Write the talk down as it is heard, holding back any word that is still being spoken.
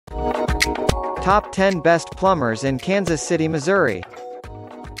Top 10 Best Plumbers in Kansas City, Missouri.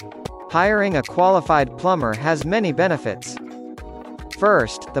 Hiring a qualified plumber has many benefits.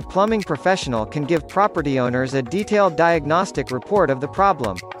 First, the plumbing professional can give property owners a detailed diagnostic report of the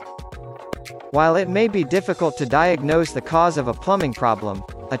problem. While it may be difficult to diagnose the cause of a plumbing problem,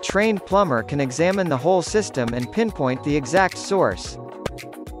 a trained plumber can examine the whole system and pinpoint the exact source.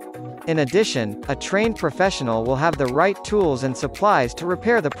 In addition, a trained professional will have the right tools and supplies to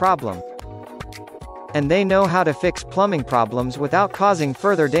repair the problem. And they know how to fix plumbing problems without causing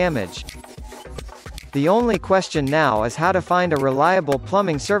further damage. The only question now is how to find a reliable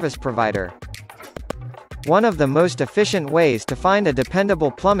plumbing service provider. One of the most efficient ways to find a dependable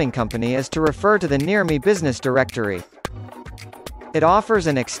plumbing company is to refer to the Near Me business directory. It offers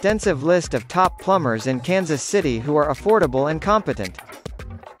an extensive list of top plumbers in Kansas City who are affordable and competent.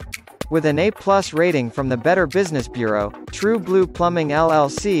 With an A+ rating from the Better Business Bureau, Duopro Plumbing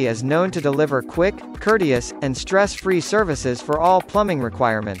LLC is known to deliver quick, courteous, and stress-free services for all plumbing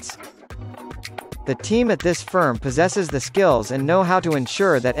requirements. The team at this firm possesses the skills and know how to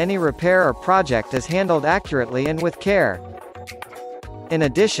ensure that any repair or project is handled accurately and with care. In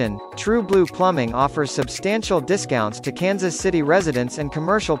addition, Duopro Plumbing offers substantial discounts to Kansas City residents and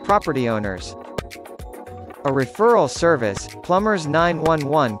commercial property owners. A referral service, Plumbers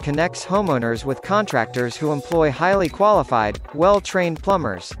 911, connects homeowners with contractors who employ highly qualified, well-trained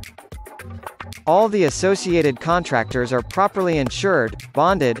plumbers. All the associated contractors are properly insured,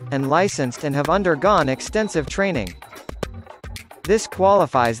 bonded, and licensed and have undergone extensive training. This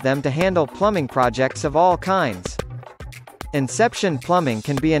qualifies them to handle plumbing projects of all kinds. Inception Plumbing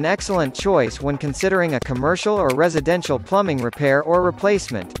can be an excellent choice when considering a commercial or residential plumbing repair or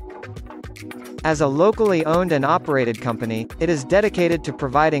replacement. As a locally owned and operated company, it is dedicated to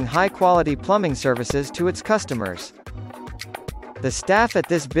providing high-quality plumbing services to its customers. The staff at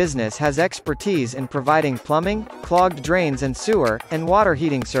this business has expertise in providing plumbing, clogged drains and sewer, and water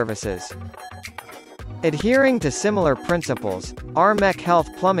heating services. Adhering to similar principles, R-Mech Health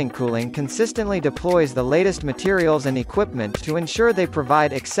Plumbing Cooling consistently deploys the latest materials and equipment to ensure they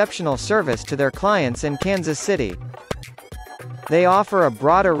provide exceptional service to their clients in Kansas City. They offer a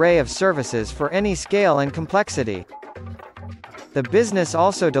broad array of services for any scale and complexity. The business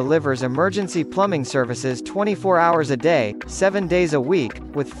also delivers emergency plumbing services 24 hours a day, 7 days a week,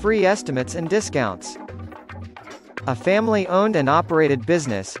 with free estimates and discounts. A family-owned and operated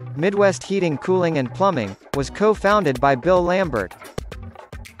business, Midwest Heating, Cooling and Plumbing, was co-founded by Bill Lambert.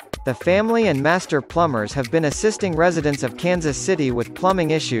 The family and master plumbers have been assisting residents of Kansas City with plumbing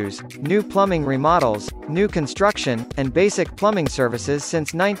issues, new plumbing remodels, new construction, and basic plumbing services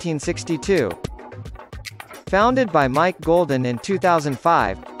since 1962. Founded by Mike Golden in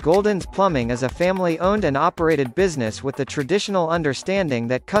 2005, Golden's Plumbing is a family-owned and operated business with the traditional understanding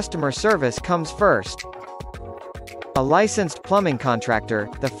that customer service comes first. A licensed plumbing contractor,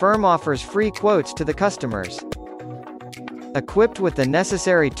 the firm offers free quotes to the customers. Equipped with the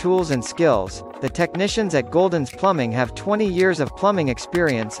necessary tools and skills, the technicians at Golden's Plumbing have 20 years of plumbing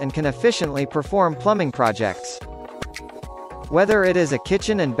experience and can efficiently perform plumbing projects. Whether it is a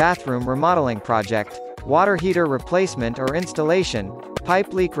kitchen and bathroom remodeling project, water heater replacement or installation,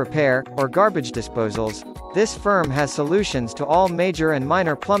 pipe leak repair, or garbage disposals, this firm has solutions to all major and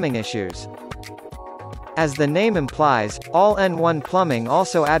minor plumbing issues. As the name implies, All-in-One Plumbing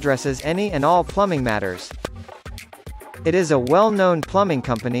also addresses any and all plumbing matters. It is a well-known plumbing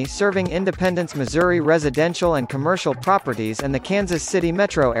company serving Independence, Missouri residential and commercial properties and the Kansas City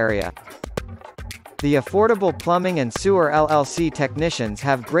metro area. The Affordable Plumbing and Sewer LLC technicians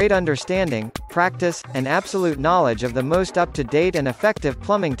have great understanding, practice, and absolute knowledge of the most up-to-date and effective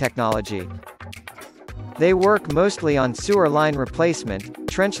plumbing technology. They work mostly on sewer line replacement,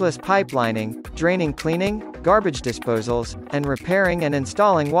 trenchless pipelining, draining cleaning, garbage disposals, and repairing and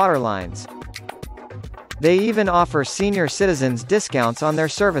installing water lines. They even offer senior citizens discounts on their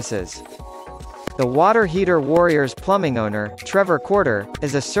services. The Water Heater Warriors plumbing owner, Trevor Corder,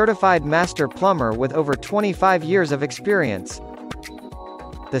 is a certified master plumber with over 25 years of experience.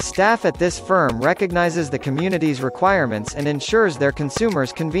 The staff at this firm recognizes the community's requirements and ensures their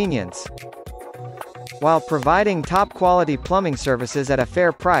consumers' convenience. While providing top-quality plumbing services at a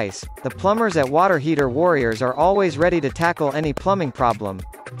fair price, the plumbers at Water Heater Warriors are always ready to tackle any plumbing problem,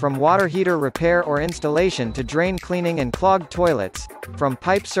 from water heater repair or installation to drain cleaning and clogged toilets, from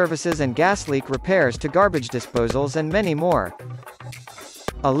pipe services and gas leak repairs to garbage disposals and many more.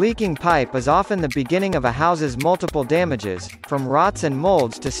 A leaking pipe is often the beginning of a house's multiple damages, from rots and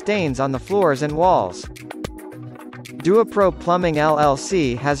molds to stains on the floors and walls. Duopro Plumbing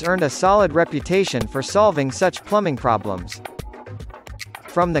LLC has earned a solid reputation for solving such plumbing problems.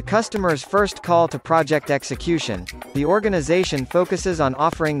 From the customer's first call to project execution, the organization focuses on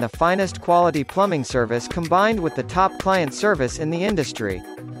offering the finest quality plumbing service combined with the top client service in the industry.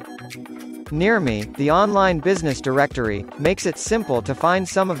 Near Me, the online business directory, makes it simple to find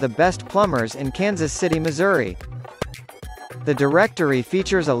some of the best plumbers in Kansas City, Missouri. The directory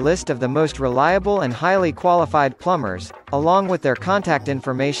features a list of the most reliable and highly qualified plumbers, along with their contact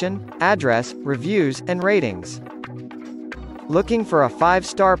information, address, reviews, and ratings. Looking for a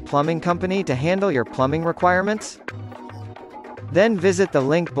 5-star plumbing company to handle your plumbing requirements? Then visit the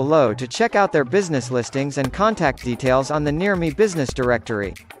link below to check out their business listings and contact details on the Near Me business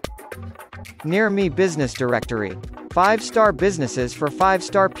directory. Near Me business directory. 5-star businesses for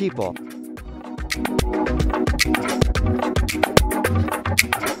 5-star people.